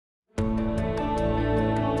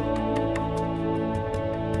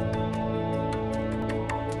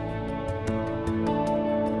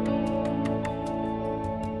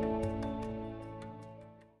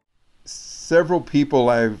Several people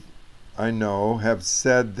I know have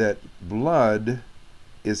said that blood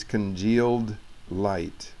is congealed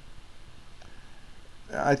light.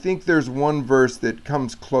 I think there's one verse that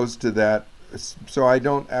comes close to that, so I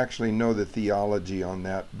don't actually know the theology on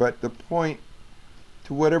that. But the point,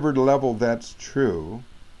 to whatever level that's true,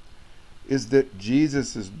 is that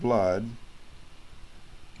Jesus' blood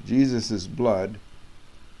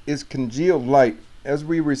is congealed light as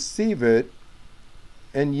we receive it,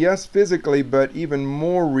 and yes, physically, but even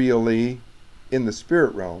more really in the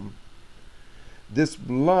spirit realm. This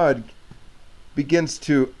blood begins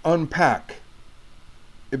to unpack.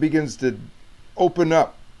 It begins to open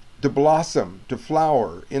up, to blossom, to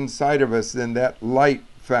flower inside of us, and that light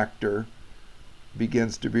factor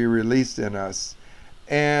begins to be released in us.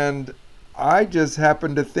 And I just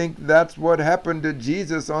happen to think that's what happened to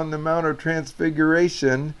Jesus on the Mount of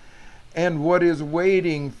Transfiguration, and what is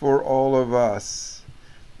waiting for all of us,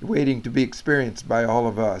 waiting to be experienced by all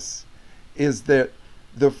of us, is that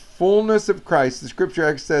the fullness of Christ, the scripture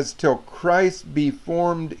actually says, till Christ be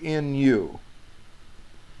formed in you.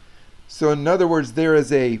 So in other words, there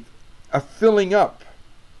is a filling up,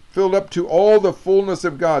 filled up to all the fullness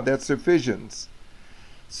of God. That's Ephesians.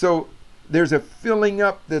 So there's a filling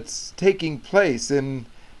up that's taking place in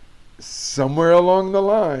somewhere along the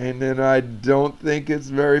line, and I don't think it's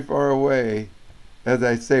very far away. As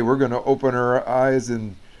I say, we're going to open our eyes,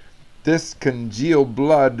 and this congealed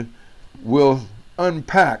blood will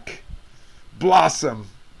unpack, blossom,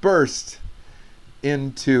 burst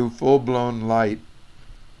into full-blown light.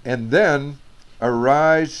 And then,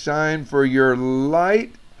 arise, shine, for your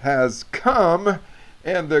light has come,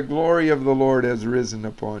 and the glory of the Lord has risen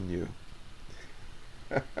upon you.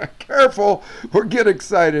 Careful, or get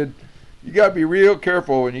excited. You got to be real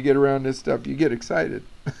careful when you get around this stuff. You get excited.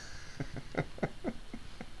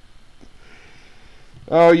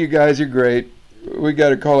 Oh, you guys are great. We got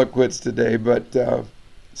to call it quits today, but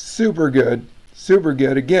super good. Super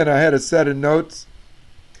good. Again, I had a set of notes.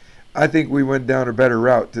 I think we went down a better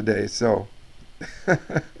route today. So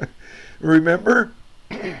remember,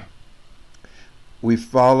 we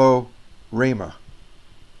follow Rhema.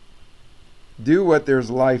 Do what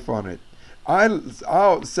there's life on it.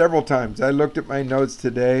 Several times I looked at my notes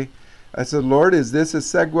today. I said, Lord, is this a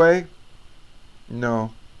segue?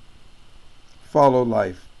 No. Follow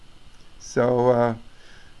life. So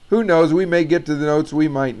who knows? We may get to the notes. We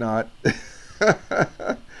might not.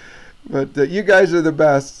 But you guys are the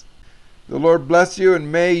best. The Lord bless you, and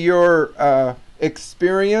may your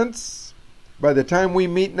experience, by the time we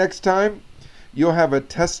meet next time, you'll have a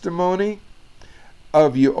testimony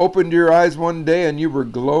of you opened your eyes one day and you were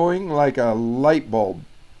glowing like a light bulb.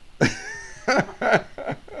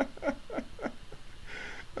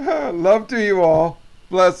 Love to you all.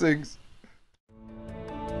 Blessings.